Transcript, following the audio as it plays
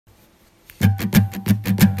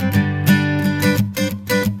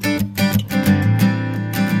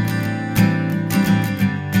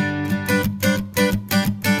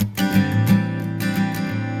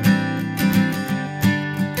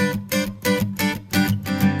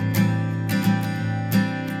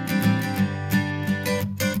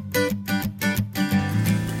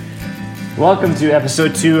Welcome to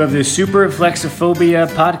episode 2 of the Super Flexophobia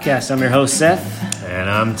podcast. I'm your host, Seth. And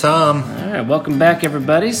I'm Tom. All right, welcome back,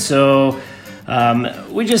 everybody. So,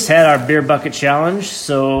 we just had our beer bucket challenge.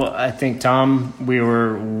 So, I think, Tom, we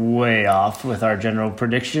were way off with our general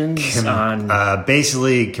predictions on...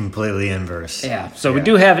 basically completely inverse. Yeah, so we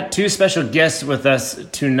do have 2 special guests with us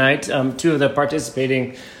tonight. 2 of the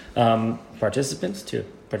participating participants, too.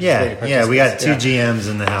 Yeah, we got 2 GMs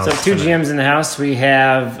in the house. So 2 GMs in the house. We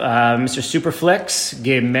have Mr. Superflex,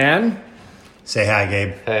 Gabe Mann. Say hi,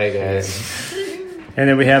 Gabe. Hey, guys. And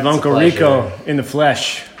then we have Uncle Rico in the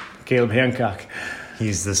flesh, Caleb Hancock.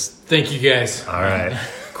 He's this... Thank you, guys. All right.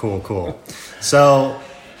 Cool. So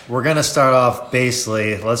we're going to start off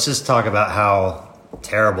basically, let's just talk about how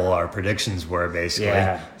terrible our predictions were, basically.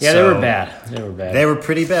 Yeah, so they were bad. They were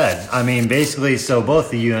pretty bad. I mean, basically, so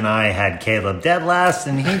both of you and I had Caleb dead last,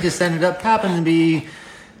 and he just ended up happening to be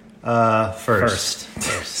first.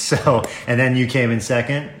 So, and then you came in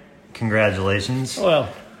second. Congratulations. Well,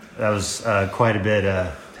 that was quite a bit.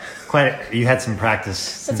 You had some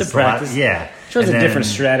practice. That's a practice. Yeah. Shows a different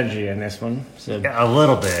strategy in this one. So. A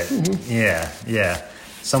little bit. Mm-hmm. Yeah.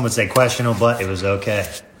 Some would say questionable, but it was okay.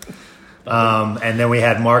 And then we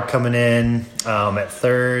had Mark coming in at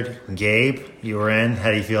third. Gabe, you were in.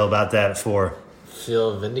 How do you feel about that at 4?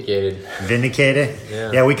 Feel vindicated. Vindicated?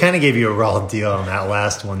 Yeah, we kind of gave you a raw deal on that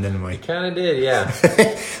last one, didn't we? Kind of did, yeah.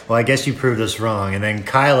 Well, I guess you proved us wrong. And then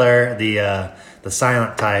Kyler, the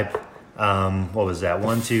silent type, what was that?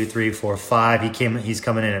 1, 2, 3, 4, 5. He's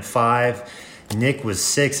coming in at 5. Nick was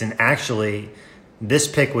 6, and actually, this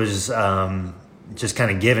pick was just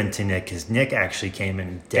kind of given to Nick because Nick actually came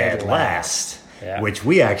in dead last. Yeah. Which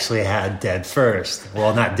we actually had dead first.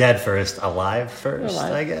 Well, not dead first, alive first,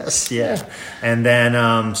 I guess. Yeah. And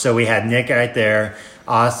then, so we had Nick right there.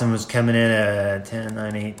 Austin was coming in at 10,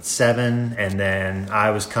 9, 8, 7. And then I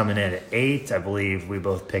was coming in at 8. I believe we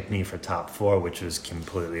both picked me for top 4, which was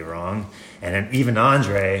completely wrong. And then even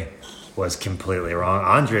Andre was completely wrong.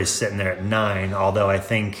 Andre's sitting there at 9, although I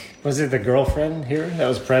think... Was it the girlfriend here that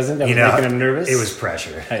was present that was making him nervous? It was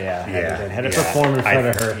pressure. Had to perform in front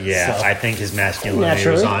of her. Yeah, so. I think his masculinity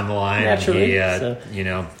was on the line. Naturally. He,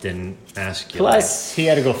 didn't ask you. Plus, he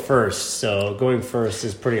had to go first, so going first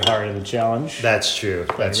is pretty hard in the challenge. That's true.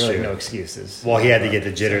 That's really true. No excuses. Well, he had to get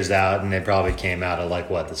the jitters out, and they probably came out of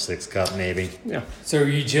the 6th cup, maybe. Yeah. So are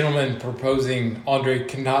you gentlemen proposing Andre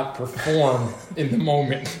cannot perform in the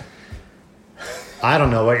moment? I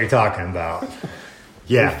don't know what you're talking about.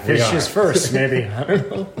 Yeah, fishes first, maybe. I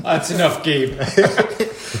don't know. That's enough, Gabe.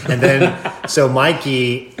 And then, so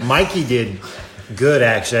Mikey did good,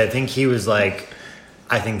 actually. I think he was 5,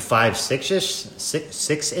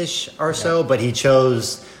 6-ish or so, but he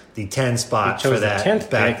chose the 10 spot for that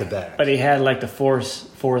 10th back-to-back. But he had the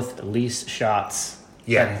fourth least shots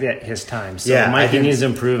at his time. So Mikey needs to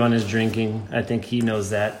improve on his drinking. I think he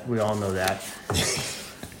knows that. We all know that.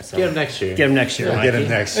 So, get him next year. Get him next year. We'll get him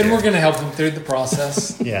next year. And we're going to help him through the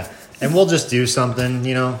process. Yeah. And we'll just do something,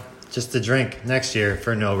 just to drink next year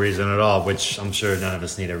for no reason at all, which I'm sure none of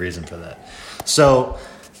us need a reason for that. So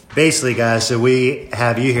basically, guys, so we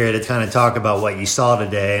have you here to kind of talk about what you saw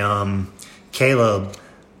today. Caleb,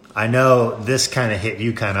 I know this kind of hit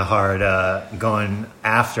you kind of hard going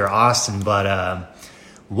after Austin, but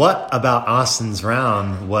what about Austin's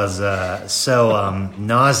round was so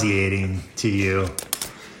nauseating to you?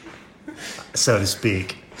 So to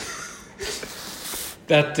speak.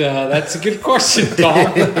 That's a good question,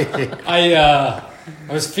 Tom. I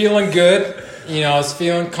was feeling good. I was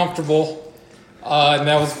feeling comfortable. And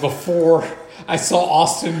that was before I saw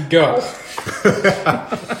Austin go.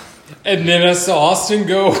 And then I saw Austin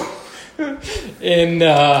go. And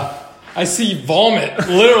I see vomit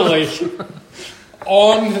literally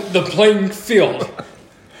on the playing field.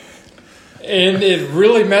 And it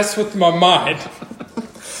really messed with my mind.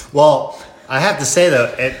 Well, I have to say,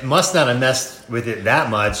 though, it must not have messed with it that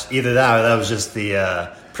much. Either that or that was just the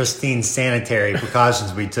pristine sanitary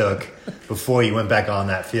precautions we took before you went back on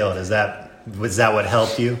that field. Was that what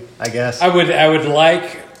helped you, I guess? I would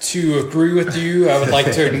like to agree with you. I would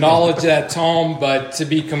like to acknowledge that, Tom. But to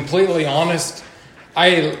be completely honest,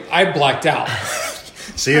 I blacked out.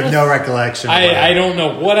 So you have no recollection? I don't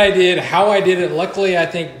know what I did, how I did it. Luckily, I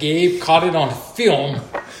think Gabe caught it on film.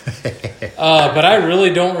 But I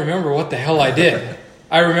really don't remember what the hell I did.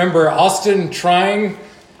 I remember Austin trying,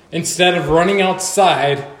 instead of running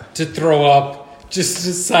outside to throw up, just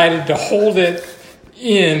decided to hold it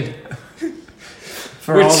in.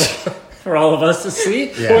 For all of us to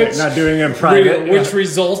see? Yeah. Not doing it in private. Which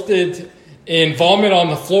resulted in vomit on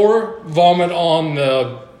the floor, vomit on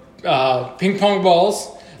the ping pong balls,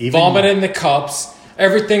 vomit in the cups,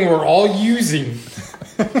 everything we're all using,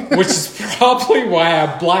 which is probably why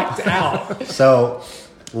I blacked out. So,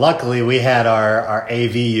 luckily, we had our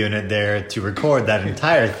AV unit there to record that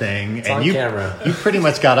entire thing, It's and on you camera. you pretty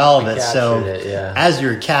much got all of it. So, captured it, yeah. as you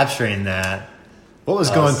were capturing that, what was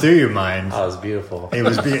going through your mind? Oh, it was beautiful. It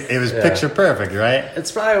was Yeah. picture perfect, right?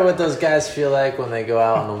 It's probably what those guys feel like when they go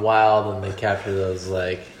out in the wild and they capture those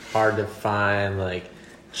like hard to find like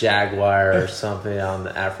jaguar or something on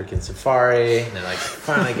the African safari, and they're like,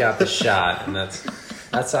 finally got the shot, and that's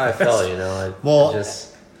how I felt, you know. Well,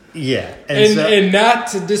 just Yeah, And not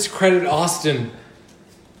to discredit Austin,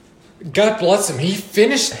 God bless him, he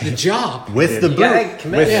finished the job. with the you gotta boot,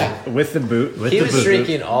 commit. Yeah. With the boot. with He the was boot.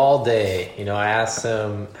 drinking all day. You know, I asked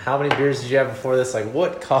him, how many beers did you have before this? Like,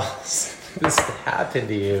 what caused this to happen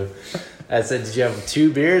to you? I said, did you have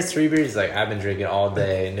 2 beers, 3 beers? He's like, I've been drinking all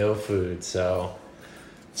day, no food. So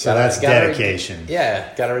that's dedication.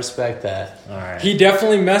 Yeah, gotta respect that. All right. He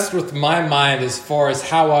definitely messed with my mind as far as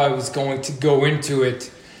how I was going to go into it.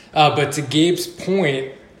 But to Gabe's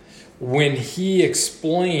point, when he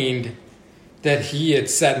explained that he had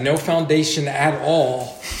set no foundation at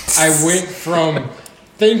all, I went from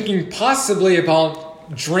thinking possibly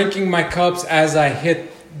about drinking my cups as I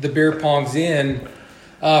hit the beer pongs in,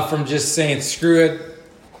 from just saying, screw it,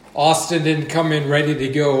 Austin didn't come in ready to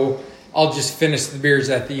go, I'll just finish the beers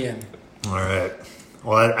at the end. All right.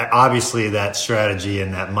 Well, obviously that strategy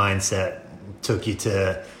and that mindset took you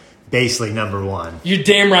to basically number 1. You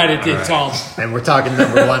damn right it did, All Tom. right. And we're talking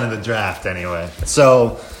number 1 in the draft anyway.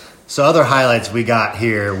 So other highlights we got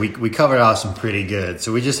here, we covered off some pretty good.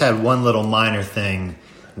 So we just had one little minor thing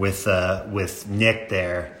with Nick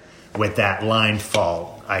there with that line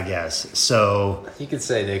fault, I guess. So You could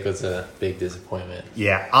say Nick was a big disappointment.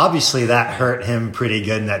 yeah, obviously that hurt him pretty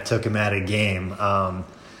good and that took him out of game.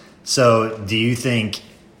 So do you think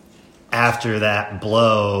after that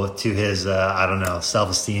blow to his,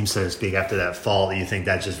 self-esteem, so to speak, after that fault, you think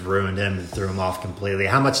that just ruined him and threw him off completely?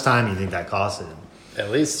 How much time do you think that costed him?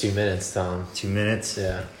 At least 2 minutes, Tom. 2 minutes?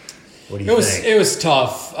 Yeah. What do you think? It was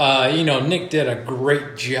tough. Nick did a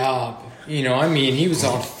great job. He was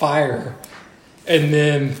on fire. And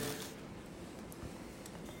then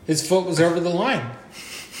his foot was over the line.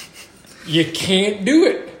 You can't do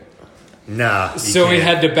it. No. So he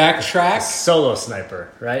had to backtrack. Solo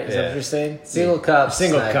sniper, right? Is that what you're saying? Single cup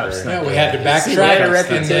Single sniper. cup sniper. Yeah, we had to He backtrack. had a And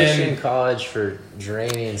reputation in then college for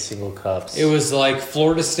draining single cups. it was like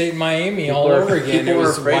Florida State, Miami all People were- over again. It people were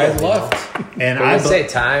was afraid wide of him. left. And But I I say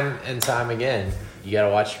time and time again, you got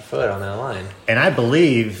to watch your foot on that line. and I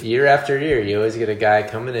believe Year after year, you always get a guy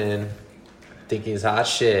coming in thinking he's hot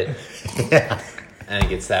shit, and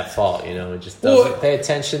gets that fault. Just doesn't Well- pay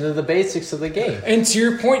attention to the basics of the game. And to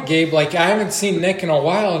your point, Gabe, like I haven't seen Nick in a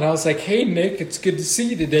while, and I was like, "Hey, Nick, it's good to see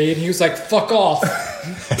you today." And he was like, "Fuck off."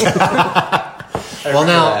 Well,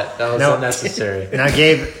 now- that was now- unnecessary. and I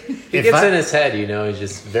gave He if gets I, in his head, he's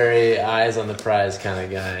just very eyes on the prize kind of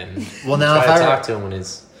guy. And Well, now, try if to I- talk to him when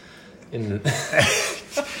he's in.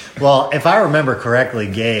 Well, if I remember correctly,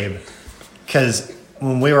 Gabe, because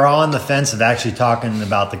when we were all on the fence of actually talking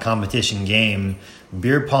about the competition game,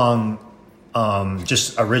 beer pong,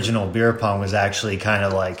 just original beer pong was actually kind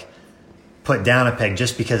of like put down a peg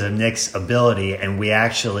just because of Nick's ability, and we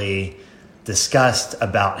actually discussed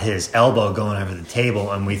about his elbow going over the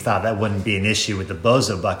table, and we thought that wouldn't be an issue with the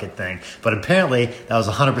Bozo bucket thing. But apparently that was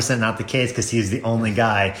 100% not the case because he was the only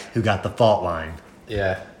guy who got the fault line.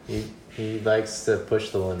 Yeah, he likes to push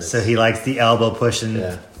the limits. So he likes the elbow pushing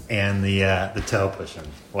Yeah. and the toe pushing.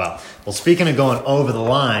 Well, speaking of going over the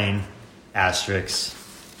line, asterisks,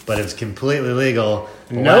 but it was completely legal.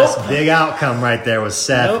 The Nope. last big outcome right there was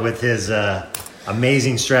Seth Nope. with his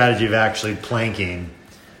amazing strategy of actually planking.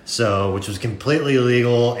 So, which was completely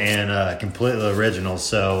legal and completely original.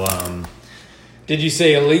 So, Did you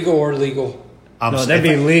say illegal or legal? No, that'd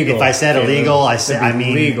be legal. If I said Okay, illegal, that'd be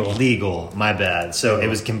legal. legal. My bad. So it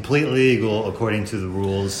was completely legal according to the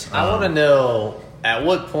rules. I want to know, at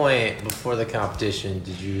what point before the competition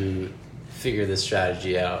did you figure this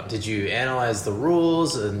strategy out? Did you analyze the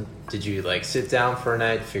rules, and did you sit down for a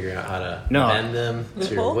night, figure out how to No. bend them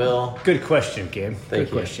to your will? Good question, Gabe. Thank Good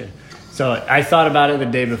you. question. So I thought about it the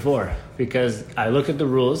day before because I look at the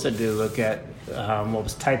rules. I did look at what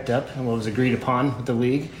was typed up and what was agreed upon with the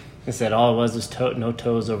league. I said all it was no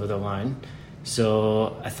toes over the line.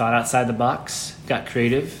 So I thought outside the box, got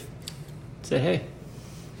creative, said, hey,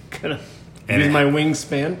 gonna And use it- my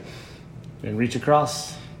wingspan and reach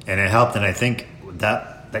across. And it helped, and I think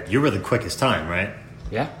that you were the quickest time, right?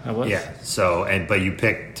 Yeah, I was. Yeah. So, but you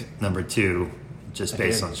picked number 2 just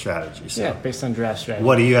based did. on strategy. So. Yeah, based on draft strategy.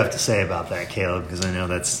 What do you have to say about that, Caleb? Because I know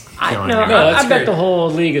that's killing No, you. that's I bet great. the whole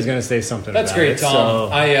league is going to say something That's about great, it. Tom.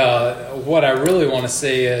 So, What I really want to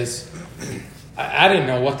say is, I didn't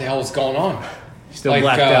know what the hell was going on. still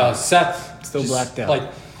blacked out. Seth Still just, blacked out.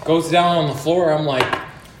 Like goes down on the floor. I'm like,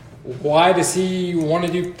 why does he want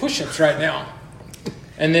to do push-ups right now?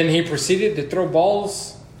 And then he proceeded to throw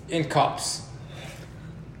balls in cups.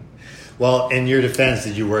 Well, in your defense,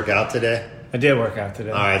 did you work out today? I did work out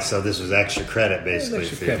today. All right, so this was extra credit basically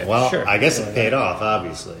extra for you. credit, Well, sure. I guess it paid off,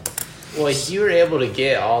 obviously. Well, you were able to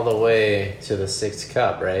get all the way to the 6th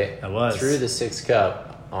cup, right? I was. Through the 6th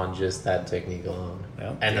cup on just that technique alone.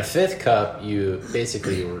 Yeah. And the 5th cup, you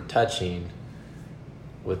basically were touching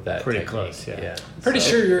with that Pretty technique. close, yeah. Pretty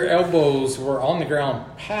sure your elbows were on the ground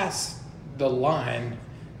past the line,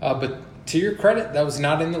 but to your credit, that was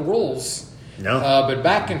not in the rules. No? But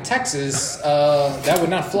back in Texas, that would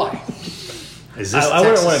not fly. Is I this wouldn't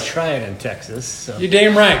Texas? want to try it in Texas. So. You're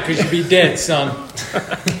damn right, because you'd be dead, son.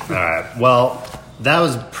 All right. Well, that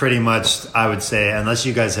was pretty much, I would say, unless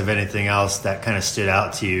you guys have anything else that kind of stood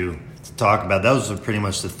out to you to talk about, those were pretty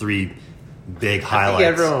much the three big I highlights. think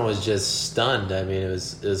everyone was just stunned. I mean, it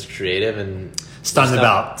was creative and Stunned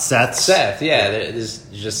about Seth's. Seth. Yeah, it's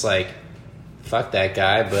just like fuck that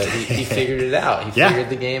guy, but he figured it out. He Yeah. figured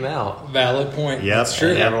the game out. Valid point. Yep. That's true.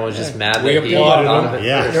 And everyone was just mad We that he applauded thought him. of it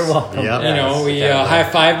Yeah. first. You're welcome. Yep. You know, we Yeah.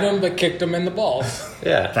 high-fived him, but kicked him in the balls.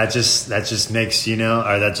 Yeah. That just makes, or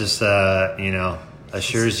that just,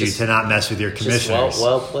 assures you Just- to not mess with your Just commissioners.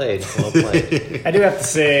 well played. Well played. I do have to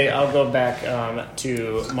say, I'll go back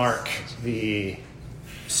to Mark, the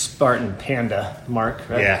Spartan Panda. Mark,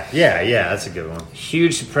 right? Yeah, that's a good one.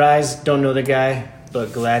 Huge surprise. Don't know the guy,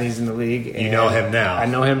 but glad he's in the league. You know him now. I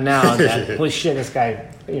know him now. That, holy shit, this guy,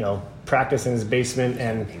 practiced in his basement,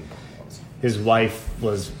 and his wife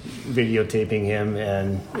was videotaping him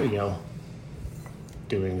and,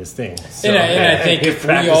 doing this thing. So, And I think he's if we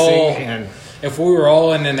practicing all- and If we were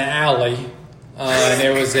all in an alley and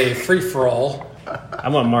there was a free-for-all, I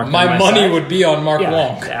want Mark on my money side. would be on Mark Yeah,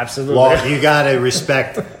 Wong. absolutely. Well, you got to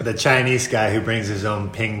respect the Chinese guy who brings his own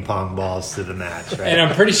ping pong balls to the match, right? And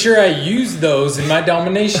I'm pretty sure I used those in my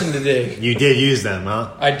domination today. You did use them, huh?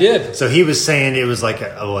 I did. So he was saying it was like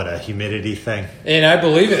a humidity thing. And I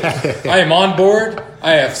believe it. I am on board.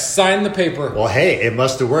 I have signed the paper. Well, hey, it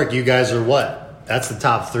must have worked. You guys are what? That's the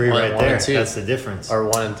top three One- right one there. and two. That's the difference. Or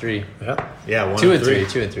 1 and 3. Yeah, 1 2 and and 3.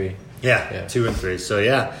 3. 2 and 3. Yeah, Yeah. 2 and 3. So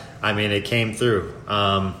yeah, I mean it came through.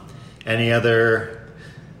 Any other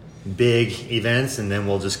big events, and then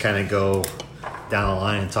we'll just kind of go down the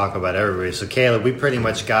line and talk about everybody. So Caleb, we pretty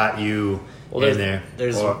much got you in there.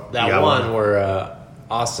 There's Or you that got one where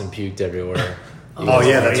Austin puked everywhere. Oh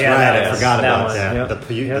yeah, that's Yeah, right. that I was- forgot that about one, that. yep.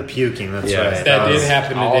 The puking. That's Yeah. right. That did was-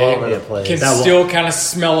 happen all today. over the place. Can That will- still kind of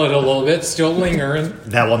smell it a little bit, still lingering.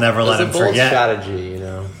 That will never It was let a him bold forget. strategy,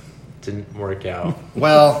 Didn't work out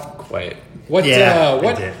Well, quite. What Yeah, it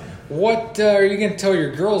what did. what are you going to tell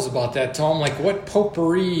your girls about that, Tom? Like, what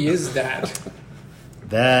potpourri is that?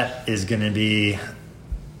 that is going to be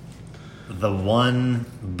the one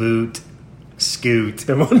boot scoot.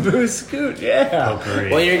 the one boost scoot, yeah.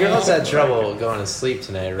 Potpourri. Well, your girls had trouble going to sleep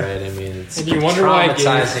tonight, right? I mean, it's And you a wonder why, Gabe?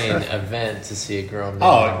 traumatizing event to see a grown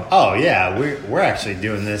man. Oh yeah, we're actually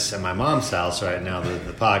doing this at my mom's house right now.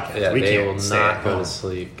 The podcast. Yeah, we they can't will stay not at go home. to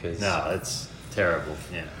sleep because No, it's terrible.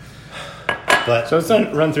 Yeah, but So let's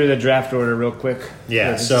run through the draft order real quick.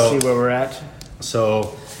 Yeah, Just so- to see where we're at.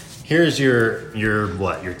 so here's your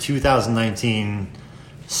 2019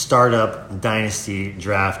 startup dynasty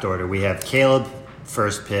draft order. We have Caleb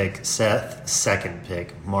first pick, Seth second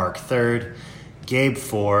pick, Mark third, Gabe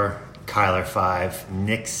 4, Kyler 5,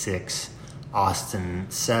 Nick 6, Austin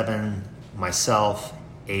 7, myself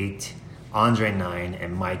 8, Andre 9,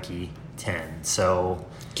 and Mikey 10. So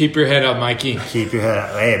Keep your head up, Mikey. keep your head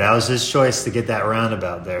up. Hey, that was his choice to get that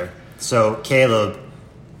roundabout there. So Caleb,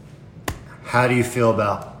 how do you feel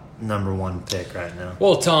about number 1 pick right now?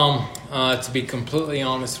 Well, Tom, to be completely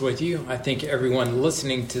honest with you, I think everyone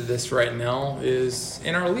listening to this right now is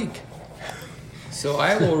in our league. So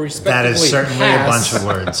I will respectfully certainly a pass bunch of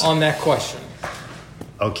words. on that question.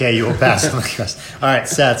 Okay, you will pass on the question. All right,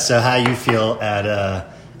 Seth. So how you feel at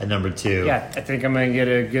number 2? Yeah, I think I'm going to get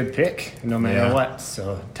a good pick no matter Yeah. what.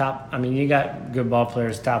 So you got good ball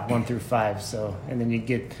players top 1 through 5. So, and then you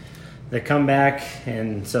get the comeback,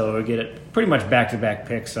 and so we get it pretty much back-to-back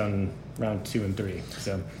picks on round 2 and 3.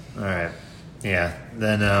 So All right. Yeah.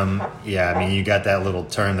 Then I mean you got that little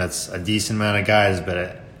turn. That's a decent amount of guys,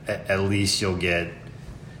 but at least you're going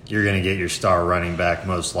to get your star running back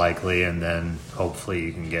most likely, and then hopefully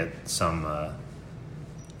you can get some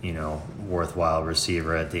worthwhile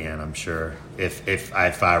receiver at the end. I'm sure if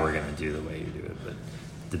I were going to do the way you do it, but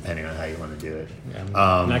depending on how you want to do it.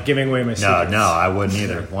 I'm not giving away my secrets. No, I wouldn't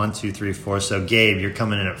either. 1, 2, 3, 4. So Gabe, you're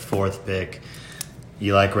coming in at 4th pick.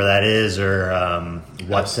 You like where that is, or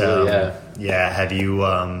what? Absolutely, yeah. Have you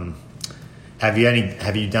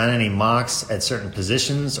done any mocks at certain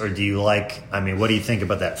positions, or do you like? I mean, what do you think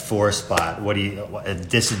about that 4 spot? What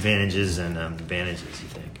disadvantages and advantages you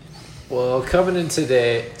think? Well, coming in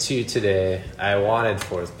today, I wanted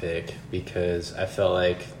 4th pick because I felt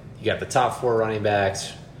like you got the top 4 running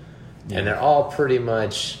backs, and they're all pretty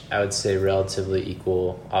much, I would say, relatively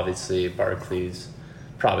equal. Obviously, Barkley's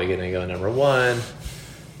probably going to go number 1,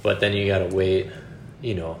 but then you got to wait,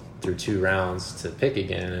 through 2 rounds to pick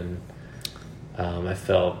again. And I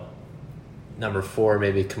felt number 4,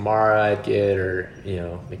 maybe Kamara I'd get, or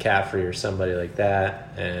McCaffrey or somebody like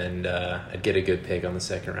that, and I'd get a good pick on the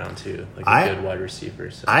 2nd round too, like a good wide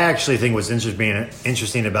receiver. So. I actually think what's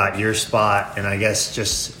interesting about your spot, and I guess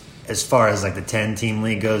just as far as like the 10-team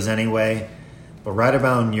league goes anyway, but right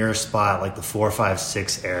around your spot, like the 4, 5,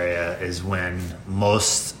 6 area is when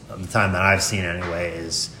most of the time that I've seen anyway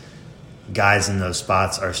is guys in those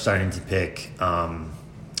spots are starting to pick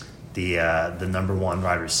the number 1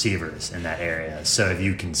 wide receivers in that area. So have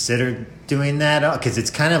you considered doing that? Because it's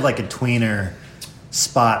kind of like a tweener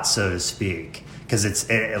spot, so to speak. Because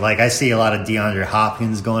like I see a lot of DeAndre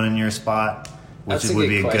Hopkins going in your spot, which would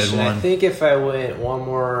be a good one. I think if I went one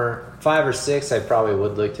more 5 or 6, I probably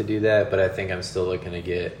would look to do that. But I think I'm still looking to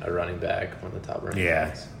get a running back, one of the top running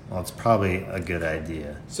backs. Well, it's probably a good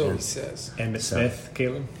idea. So he says. Emmitt Smith,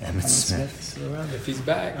 Caleb. Emmitt Smith. Still around. If he's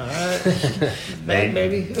back. All right. Back,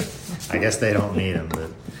 baby. I guess they don't need him. But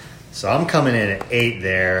so I'm coming in at 8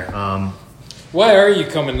 there. Why are you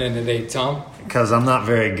coming in at 8, Tom? Because I'm not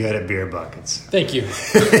very good at beer buckets. Thank you.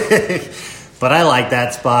 But I like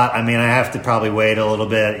that spot. I mean, I have to probably wait a little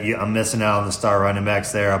bit. I'm missing out on the star running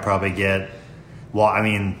backs there. I'll probably get,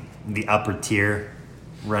 the upper tier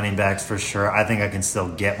running backs for sure. I think I can still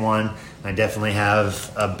get one. I definitely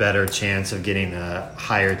have a better chance of getting a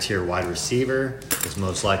higher tier wide receiver because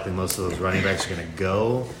most likely most of those running backs are going to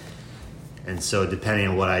go. And so depending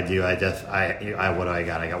on what I do, what do I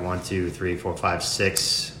got? I got 1, 2, 3, 4, 5,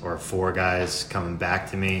 6 or 4 guys coming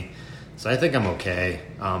back to me. So I think I'm okay.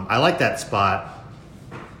 I like that spot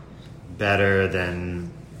better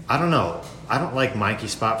than, I don't know. I don't like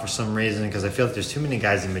Mikey's spot for some reason because I feel like there's too many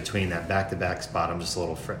guys in between that back-to-back spot I'm just a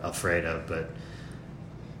little afraid of. But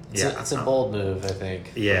yeah, it's a bold move, I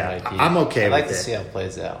think. Yeah, I'm okay with it. I'd like to see how it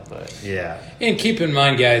plays out, but yeah. And keep in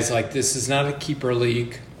mind, guys, like this is not a keeper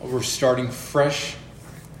league. We're starting fresh.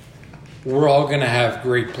 We're all going to have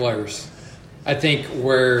great players. I think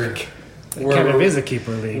It kind of is a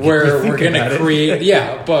keeper league. Where we're going to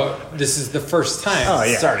create, but this is the first time. Oh,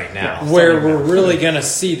 yeah. starting now. Where we're really going to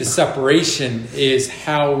see the separation is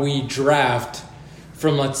how we draft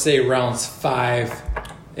from, let's say, rounds 5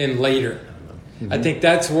 and later. Mm-hmm. I think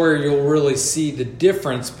that's where you'll really see the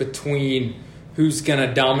difference between who's going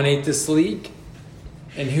to dominate this league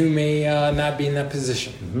and who may not be in that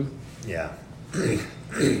position. Mm-hmm. Yeah.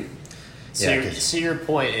 So your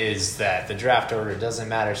point is that the draft order doesn't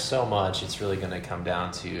matter so much. It's really going to come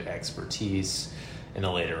down to expertise in the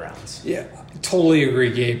later rounds. Yeah, totally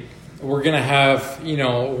agree, Gabe. We're going to have,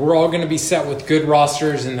 we're all going to be set with good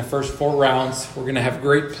rosters in the first 4 rounds. We're going to have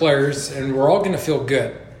great players, and we're all going to feel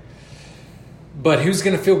good. But who's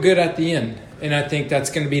going to feel good at the end? And I think that's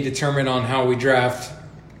going to be determined on how we draft,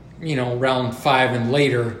 round 5 and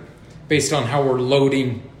later based on how we're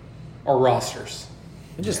loading our rosters.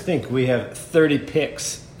 I just think we have 30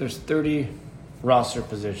 picks. There's 30 roster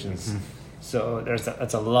positions. Mm-hmm. So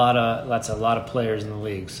that's a lot of players in the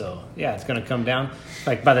league. So yeah, it's going to come down.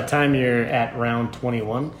 Like by the time you're at round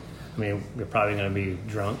 21, I mean you're probably going to be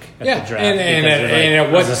drunk at the draft. And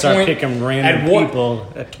at what point? Start picking random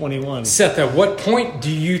people at 21. Seth, at what point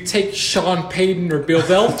do you take Sean Payton or Bill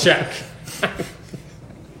Belichick?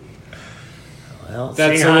 Well,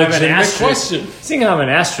 that's a legitimate question. Seeing how I have an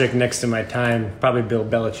asterisk next to my time, probably Bill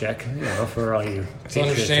Belichick, for all you. It's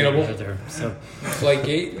understandable. There, so.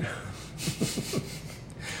 Flygate.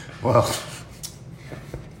 Well,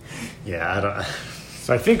 yeah, I don't.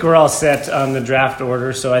 So I think we're all set on the draft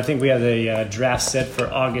order. So I think we have the draft set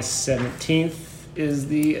for August 17th is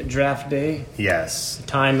the draft day. Yes.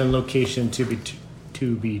 Time and location to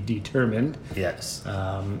be determined. Yes.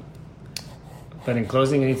 But in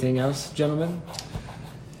closing, anything else, gentlemen?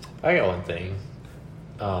 I got one thing.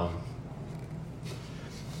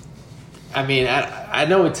 I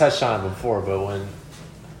know we touched on it before, but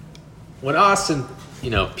when Austin,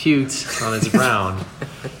 puked on his brown,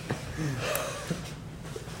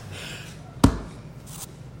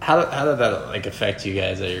 how did that like affect you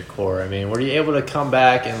guys at your core? I mean, were you able to come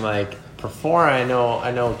back and like perform? I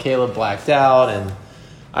know Caleb blacked out, and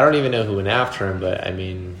I don't even know who went after him, but I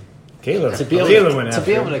mean, Caleb to be went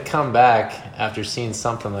after able him. to come back after seeing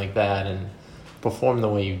something like that and perform the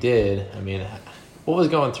way you did, I mean, what was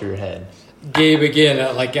going through your head? Gabe, again,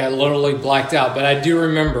 I literally blacked out, but I do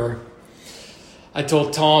remember. I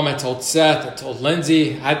told Tom, I told Seth, I told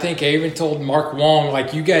Lindsay, I think I even told Mark Wong,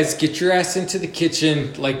 like, you guys get your ass into the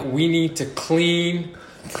kitchen. Like, we need to clean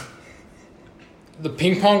the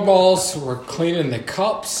ping pong balls. We're cleaning the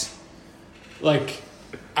cups. Like,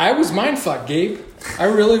 I was mindfucked, Gabe. I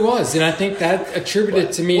really was. And I think that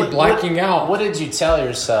attributed to me blacking out. What did you tell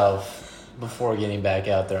yourself before getting back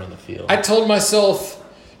out there on the field? I told myself,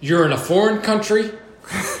 you're in a foreign country.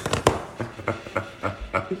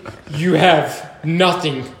 You have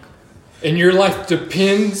nothing, and your life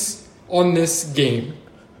depends on this game.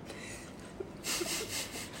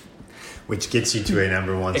 Which gets you to a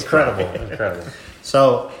number one Incredible. spot.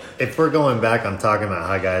 So, if we're going back on talking about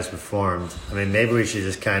how guys performed, I mean, maybe we should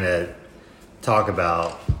just kind of talk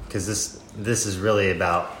about, because this is really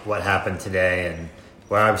about what happened today, and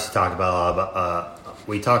we're obviously talked about a lot about,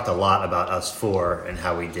 we talked a lot about us four and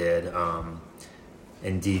how we did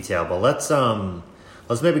in detail. But let's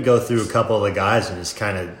maybe go through a couple of the guys and just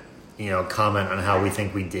kind of, comment on how we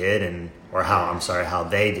think we did how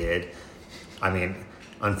they did. I mean,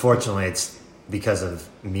 unfortunately, it's because of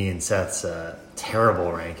me and Seth's terrible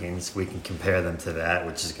rankings. We can compare them to that,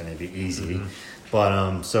 which is going to be easy. Mm-hmm.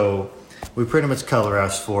 But so we pretty much color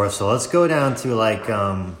us four. So let's go down to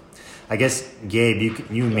I guess Gabe,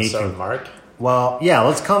 you and me start can. with Mark. Well, yeah,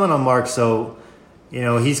 let's comment on Mark. So,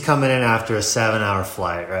 he's coming in after a 7-hour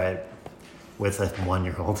flight, right? With a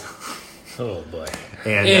 1-year-old. Oh, boy.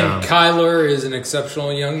 And Kyler is an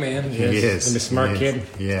exceptional young man. He is. He's a smart kid.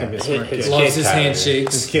 Yeah. He's gonna be a smart kid. Loves his Kyler.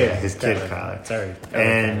 handshakes. His kid. His kid, Kyler. Sorry.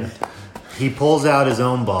 And he pulls out his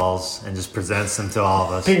own balls and just presents them to all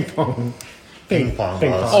of us. Ping pong. Ping pong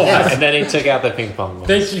balls. Oh, And then he took out the ping pong ball.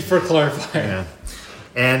 thank you for clarifying. Yeah.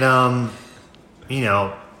 And,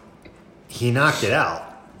 he knocked it out.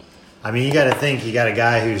 I mean, you got to think, you got a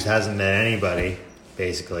guy who hasn't met anybody,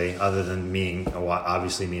 basically, other than me,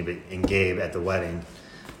 obviously me, and Gabe at the wedding.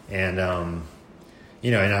 And,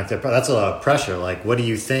 he knocked it. That's a lot of pressure. Like, what do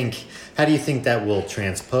you think? How do you think that will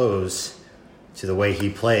transpose to the way he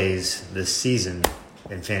plays this season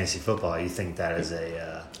in fantasy football? You think that is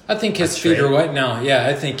I think his feet are wet now. Yeah,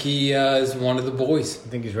 I think he is one of the boys. I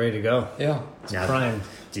think he's ready to go. Yeah. now, Prime.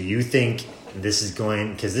 do you think this is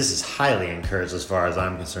going, because this is highly encouraged as far as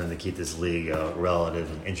I'm concerned to keep this league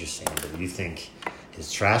relative and interesting, but do you think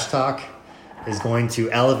his trash talk is going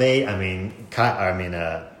to elevate? I mean,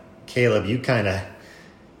 Caleb, he kind of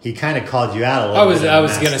called you out a little bit. I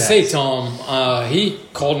was going to say, Tom, he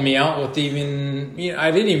called me out with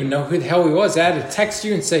I didn't even know who the hell he was. I had to text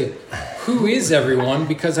you and say, who is everyone?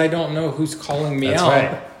 Because I don't know who's calling me That's out.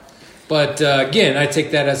 right. But again, I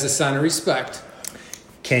take that as a sign of respect.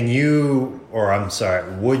 Would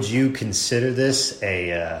you consider this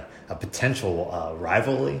a potential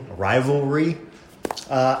rivalry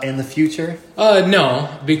in the future?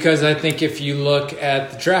 No, because I think if you look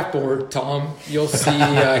at the draft board, Tom, you'll see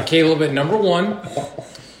Caleb at number 1.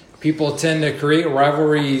 People tend to create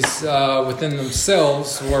rivalries within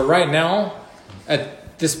themselves, where right now,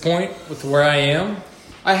 at this point, with where I am,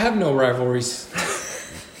 I have no rivalries.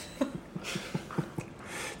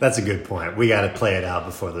 That's a good point. We got to play it out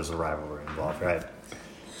before there's a rivalry involved, right?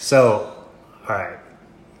 So, all right.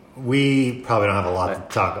 We probably don't have a lot to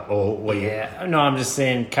talk. Yeah, no, I'm just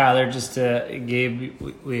saying, Kyler. Gabe,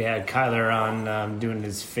 we had Kyler on doing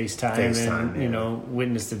his FaceTime and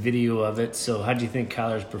witnessed the video of it. So, how do you think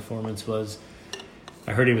Kyler's performance was?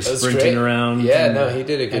 I heard he was sprinting around. Yeah, no, he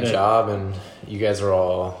did a good job, and you guys are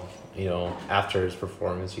all, after his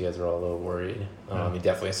performance, you guys are all a little worried. He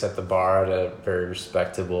definitely set the bar at a very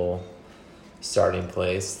respectable starting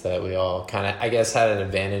place that we all kind of, I guess, had an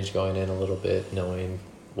advantage going in a little bit, knowing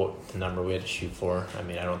what the number we had to shoot for. I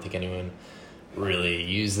mean, I don't think anyone really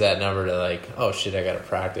used that number to I got to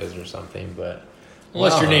practice or something, but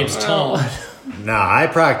Unless your name's Tom. No, I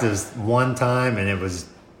practiced one time and it was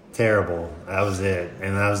terrible. That was it.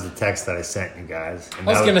 And that was the text that I sent you guys. And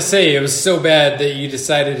I was going to say, it was so bad that you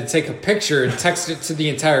decided to take a picture and text it to the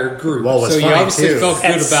entire group. Well, what's so you funny, obviously too, felt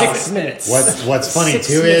At good about 6 it. minutes. What's funny Six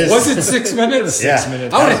too minutes. is Was it 6 minutes? Yeah. 6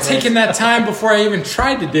 minutes. I would have taken that time before I even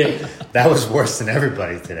tried today. that was worse than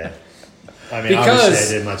everybody today. I mean, obviously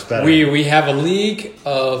Because I did much better. we have a league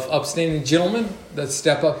of upstanding gentlemen that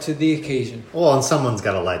step up to the occasion. Well, and someone's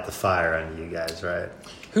got to light the fire under you guys, right?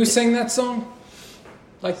 Who sang that song?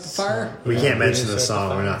 Like the fire? We can't mention the Set the song.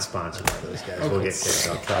 fire. We're not sponsored by those guys. We'll get kicked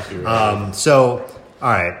off. Copyright. So, all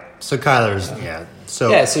right. So Kyler's, yeah.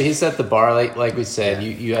 So Yeah, so he set the bar like we said.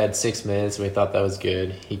 You had 6 minutes, and we thought that was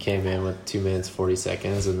good. He came in with 2 minutes 40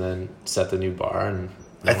 seconds, and then set the new bar. And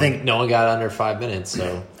I think no one got under 5 minutes.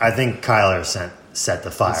 So I think Kyler set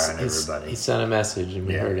the fire on he everybody. sent a message, and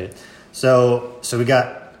we heard it. So we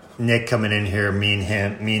got Nick coming in here. Me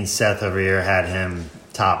and Seth over here had him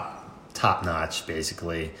top notch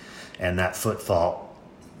basically, and that foot fault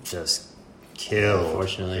just killed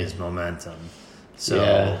Unfortunately. his momentum. So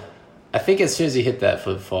Yeah. I think as soon as he hit that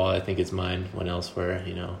footfall, I think his mind went elsewhere.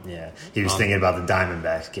 yeah, he was thinking about the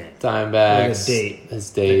Diamondbacks game. Diamondbacks, Like a date. his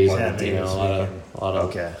date, What a date a this lot of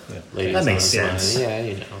Okay, ladies that makes on his sense.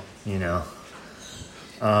 mind. Yeah, You know.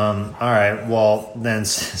 All right. Well, then,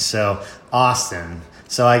 so Austin.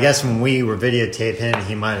 So I guess when we were videotaping him,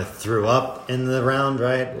 he might have threw up in the round,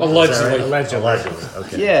 right? Is that Allegedly. right? Allegedly.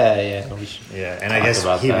 Okay. Yeah. We should Yeah, and I talk guess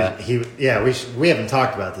about that. we haven't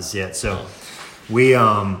talked about this yet. So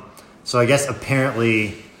so I guess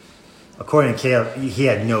apparently, according to Caleb, he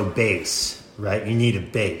had no base, right? You need a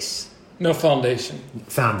base. No foundation.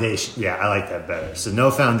 Foundation. Yeah, I like that better. So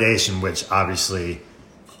no foundation, which obviously,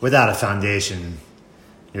 without a foundation,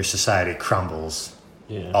 your society crumbles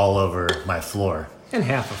Yeah. all over my floor. And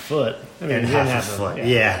half a foot. I mean, And he didn't half a have foot.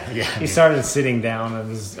 Yeah. Yeah. He started sitting down on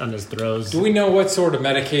his throws. Do we know what sort of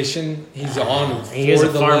medication he's on for He is a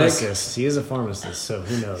the pharmacist. He is a pharmacist, so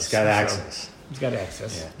who knows? He's got So, access. he's got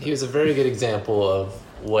access. Yeah. He was a very good example of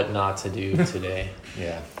what not to do today.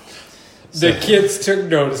 Yeah. leg? The kids took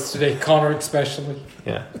notice today, Connor especially.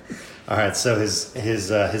 Yeah. All right, so his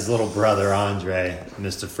little brother Andre,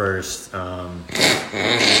 Mr. First,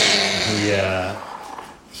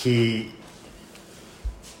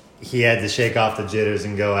 he had to shake off the jitters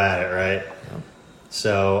and go at it, right?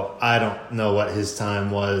 So I don't know what his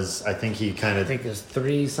time was. I think he kind I of think it's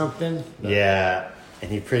 3 something. yeah, and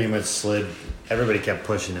he pretty much slid. Everybody kept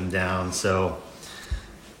pushing him down, so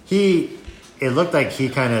it looked like he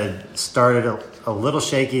kind of started a little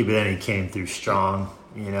shaky, but then he came through strong.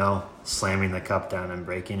 Slamming the cup down and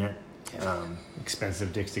breaking it.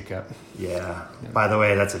 Expensive Dixie cup. Yeah. By the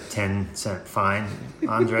way, that's a 10-cent fine,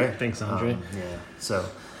 Andre. Thanks, Andre. Yeah. So,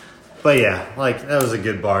 but yeah, like that was a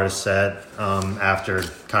good bar to set after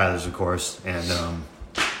Kyler's, of course, and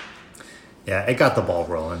yeah, it got the ball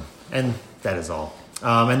rolling, and that is all.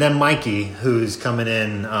 And then Mikey, who's coming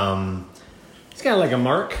in. He's kind of like a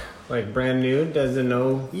Mark, like brand new, doesn't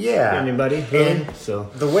know anybody. Really. And So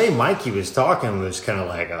the way Mikey was talking was kind of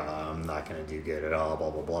like, I'm not going to do good at all, blah,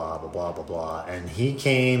 blah, blah, blah, blah, blah, blah. And he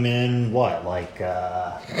came in, like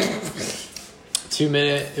 2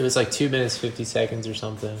 minute. It was like 2 minutes 50 seconds or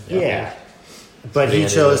something. yeah. But Pretty he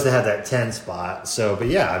good. chose to have that 10 spot. So, but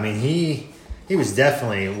yeah, I mean, he was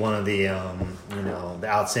definitely one of the, the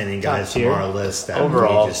outstanding guys from tier. our list. That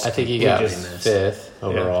Overall, we just I think he got just missed. 5th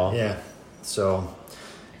overall. Yeah. So,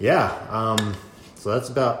 yeah. So that's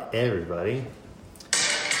about everybody.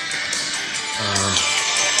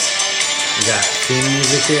 We got theme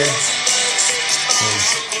music here.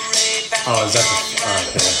 Oh, is that the?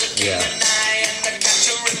 Okay. Yeah.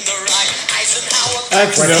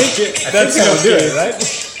 That's I think that'll do it, right?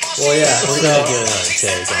 Well, yeah. We're gonna do another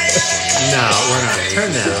take on this one. No, we're not.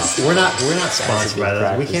 Turn that off. We're not sponsored by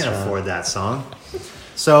that. We can't practice run. afford that song.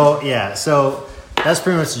 So yeah, so that's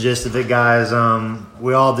pretty much the gist of it, guys.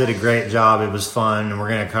 We all did a great job. It was fun, and we're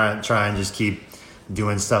gonna kind of try and just keep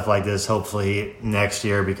doing stuff like this. Hopefully next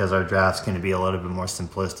year, because our draft's going to be a little bit more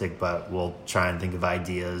simplistic, but we'll try and think of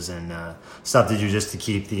ideas and stuff to do just to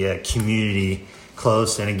keep the community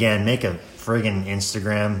close. And again, make a friggin'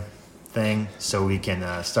 Instagram thing so we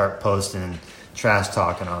can start posting and trash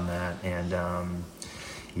talking on that. And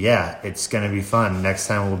yeah, it's going to be fun. Next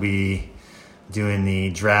time we'll be doing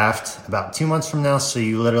the draft about 2 months from now, so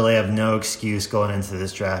you literally have no excuse going into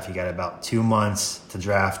this draft. You got about 2 months to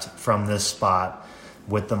draft from this spot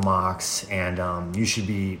with the mocks, and you should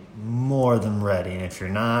be more than ready. And if you're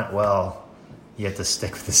not, well, you have to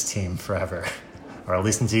stick with this team forever, or at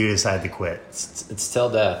least until you decide to quit. It's till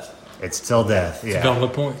death. It's till death. Yeah.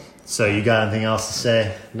 Valid point. So you got anything else to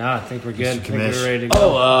say? No, I think we're good. I think Commish. we're ready to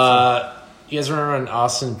go. You guys remember when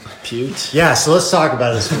Austin puked? Yeah. So let's talk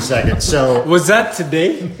about this for a second. So Was that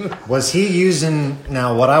today? was he using?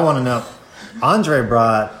 Now, what I want to know, Andre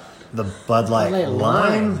brought the Bud Light Bud Light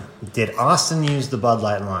lime. lime. Did Austin use the Bud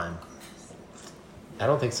Light lime? I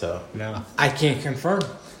don't think so. No, I can't confirm.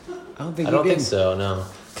 I don't think I he don't did. think so. No,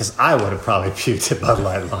 Because I would have probably puked at Bud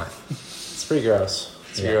Light lime. it's pretty gross.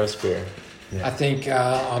 It's a gross beer. I think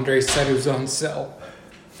Andre said it was on sale.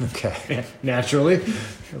 Okay. Naturally,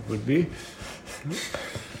 it would be.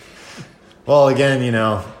 Well, again,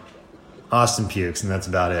 Austin pukes, and that's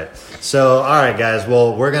about it. So, all right, guys.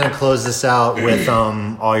 Well, we're going to close this out with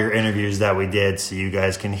all your interviews that we did so you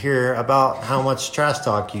guys can hear about how much trash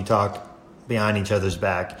talk you talk behind each other's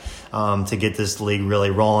back to get this league really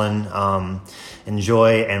rolling.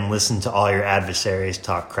 Enjoy and listen to all your adversaries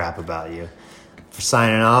talk crap about you. For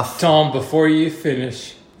signing off. Tom, before you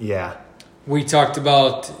finish, Yeah. we talked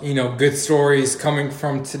about, good stories coming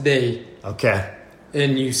from today. Okay.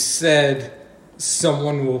 And you said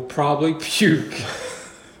someone will probably puke.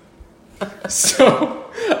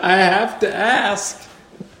 So I have to ask,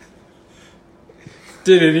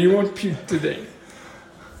 did anyone puke today?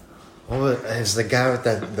 What was the guy with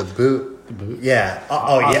the boot? Yeah.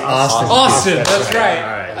 Yeah, Austin. Austin, that's right.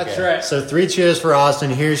 All right. That's right. So 3 cheers for Austin.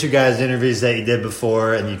 Here's your guys' interviews that you did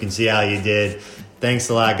before, and you can see how you did. Thanks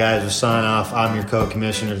a lot, guys. We'll sign off. I'm your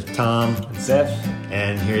co-commissioner, Tom. And Seth.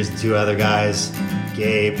 And here's the 2 other guys,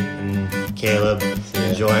 Gabe and Caleb.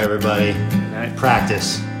 Enjoy, everybody. Night.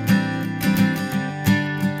 Practice.